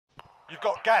You've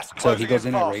got gas. So he goes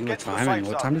in at regular time, and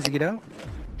what time does he get out?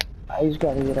 He's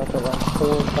got to get up at like 4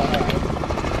 or 5.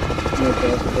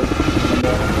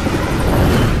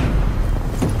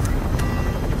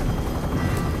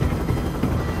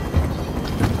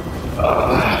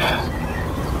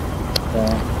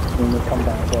 When we come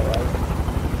back there, right?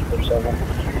 Or 7.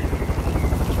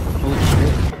 Holy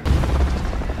shit.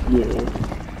 Yeah.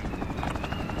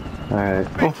 Alright.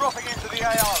 We're dropping into the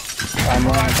AO. I'm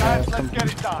on Right, lads, let's get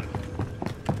it done.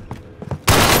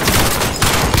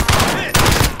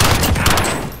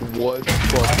 What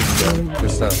fucking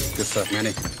Good stuff,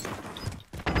 Manny.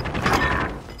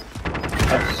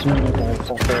 As soon as I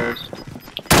saw those.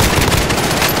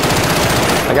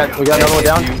 we got another one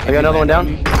down. I got another one down.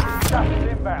 Gas is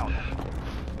inbound.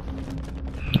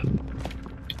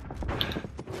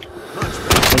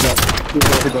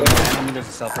 There's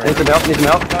a self Need some help, need some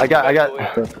help. I got.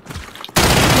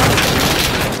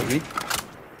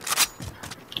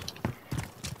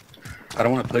 I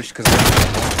don't want to push because.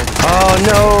 Oh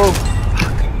no!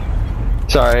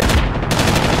 Sorry.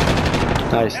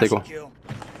 Nice, Stickle.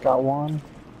 Got one.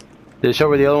 Did it show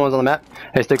where the other one's on the map?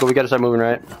 Hey, Stickle, we gotta start moving,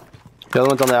 right? The other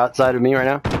one's on the outside of me right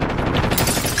now.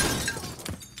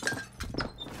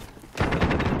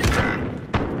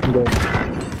 Good.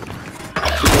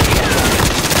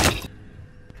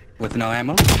 With no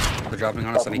ammo? They're dropping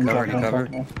on us. Any cover? Any cover?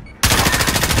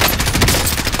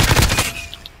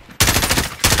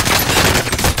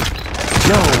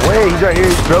 No way, he's right here.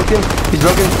 He's broken. He's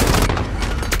broken.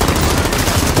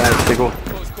 Nice, Stickle.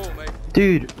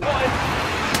 Dude.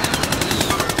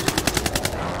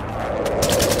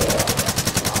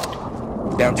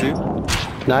 Down 2.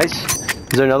 Nice.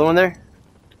 Is there another one there?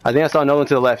 I think I saw another one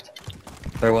to the left.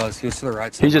 There was. He was to the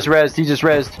right side. He just rezzed. He just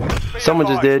rezzed. Someone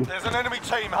just did. There's an enemy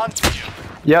team hunting you.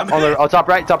 Yep, on the top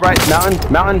right, top right.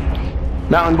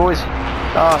 Mountain, boys.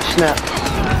 Oh, snap.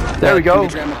 There we go.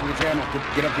 Get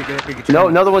up here. No,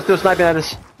 another one's still sniping at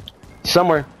us.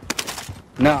 Somewhere.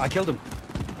 No, I killed him.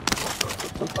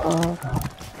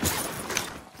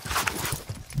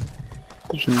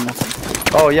 There's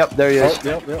nothing. Oh, yep, there he is.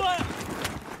 Yep.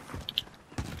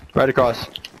 Right across.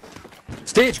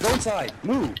 Stage, go inside.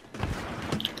 Move.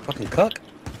 Fucking cuck.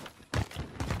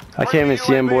 I can't even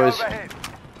see him, boys.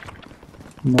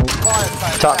 Nope.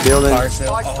 Top building. Fire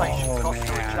sale. Oh,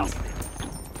 man.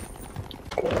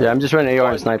 Yeah, I'm just running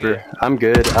AR and sniper. I'm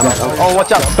good. Oh,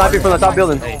 watch out. Sniper from the top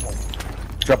building.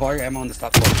 Drop all your ammo on the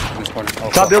top floor.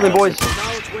 Oh, Top building, boys.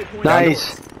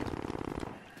 Nice.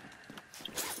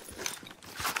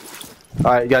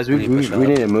 Alright, guys, we need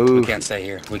to move. We can't stay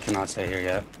here. We cannot stay here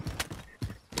yet.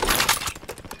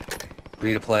 We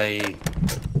need to play...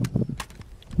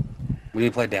 We need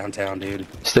to play downtown, dude.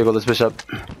 Stickle, let's push up.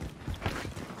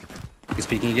 He's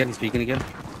speaking again.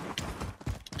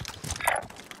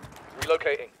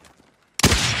 Relocating.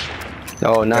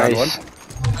 Oh, nice.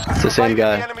 It's the same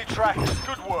guy. Enemy track.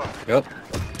 Good work. Yep.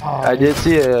 I did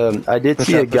see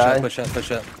a guy. Push up.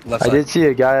 Left I side. did see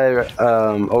a guy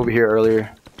over here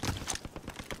earlier.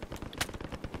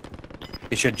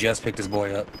 He should just picked his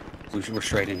boy up. We're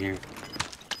straight in here.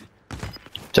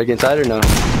 Check inside or no?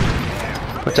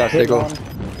 Watch out, Stickle.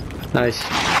 Nice.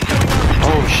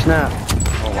 Oh, snap.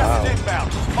 Oh, wow.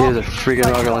 He has a freaking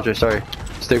rocket launcher. Sorry.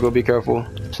 Stickle, be careful.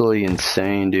 Absolutely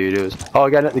insane, dude. It was. Oh,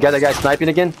 got that guy sniping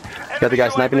again. Got the guy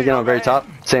sniping again on the very top.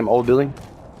 Same old building.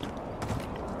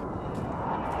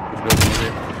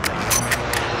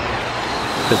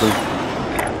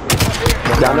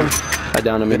 Downed him. I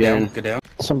downed him again. Good down.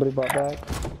 Somebody bought back.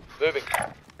 Moving.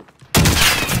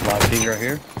 Live feed right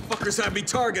here. Fuckers have me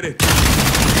targeted.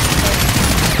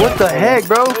 What the heck,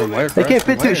 bro? From where, They bro? can't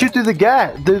From fit through. where? Shoot through the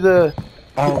gap. Through the.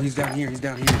 Oh, he's down here.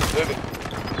 Moving.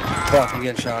 Fuck, I'm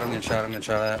getting shot. I'm getting shot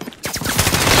at.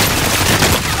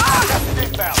 Gas is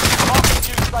inbound. Marking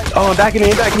new station. Oh, back in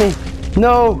me.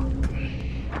 No.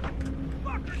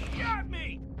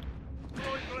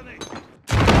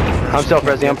 I'm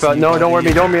self-resing. No, don't worry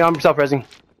me. I'm self-resing.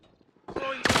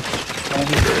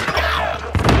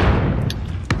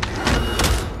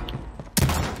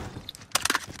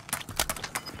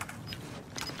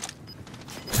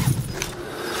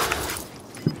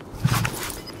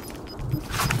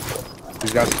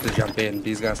 These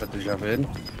guys have to jump in.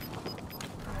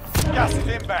 Gas is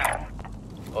inbound.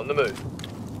 On the move.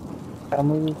 I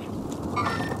move.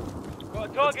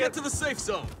 Let's get to the safe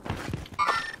zone.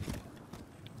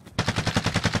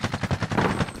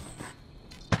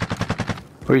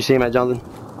 Where you see him at, Jonathan?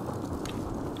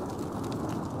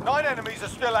 9 enemies are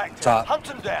still active. Top. Hunt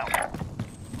them down.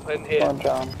 In Come here. on,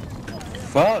 John.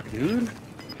 Fuck, dude.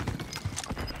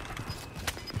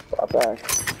 Bought back.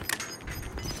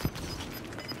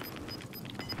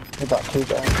 We got 2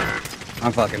 guys.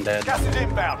 I'm fucking dead. Gas is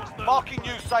inbound. Marking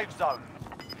new safe zone.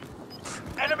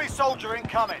 Enemy soldier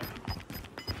incoming.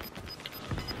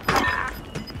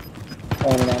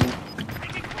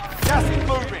 Gas is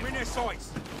moving. We're near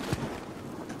sights.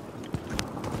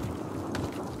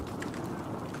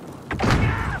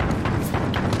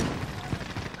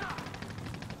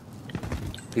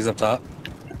 He's up top.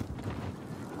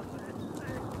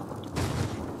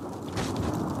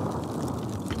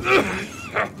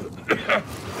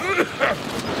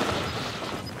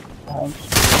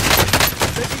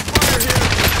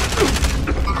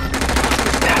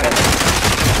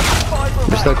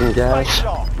 We're stuck in gas.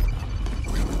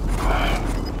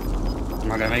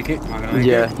 Am I gonna make it? Am I gonna make it?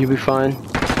 Yeah, you'll be fine.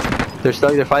 They're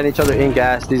stuck. They're fighting each other in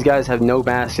gas. These guys have no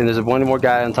mask, and there's one more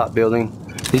guy on top building.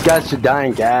 These guys should die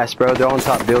in gas, bro. They're on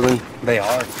top building. They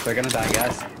are. They're gonna die,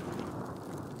 guys.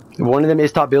 One of them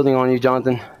is top building on you,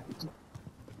 Jonathan.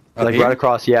 Like here? right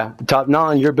across, yeah. Top, not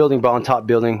on your building, but on top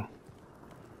building.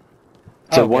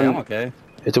 It's Oh, a one. I'm okay.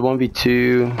 It's a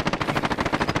 1v2.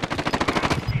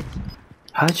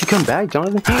 How did you come back,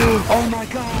 Jonathan? Oh my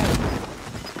god!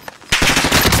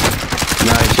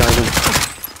 Nice, Jonathan.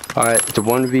 All right, it's a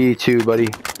 1v2, buddy.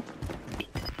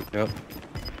 Yep.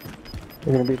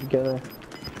 We're gonna be together.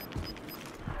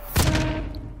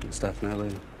 It's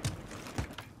definitely.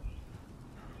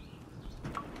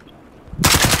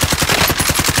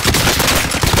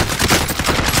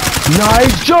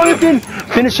 Nice, Jonathan!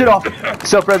 Finish it off.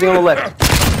 Self-resing on the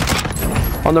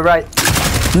left. On the right.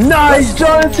 Nice,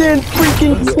 Jonathan!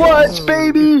 Freaking clutch,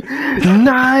 baby!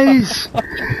 Nice!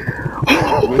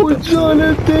 Oh,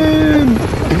 Jonathan!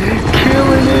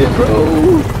 Killing it,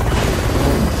 bro!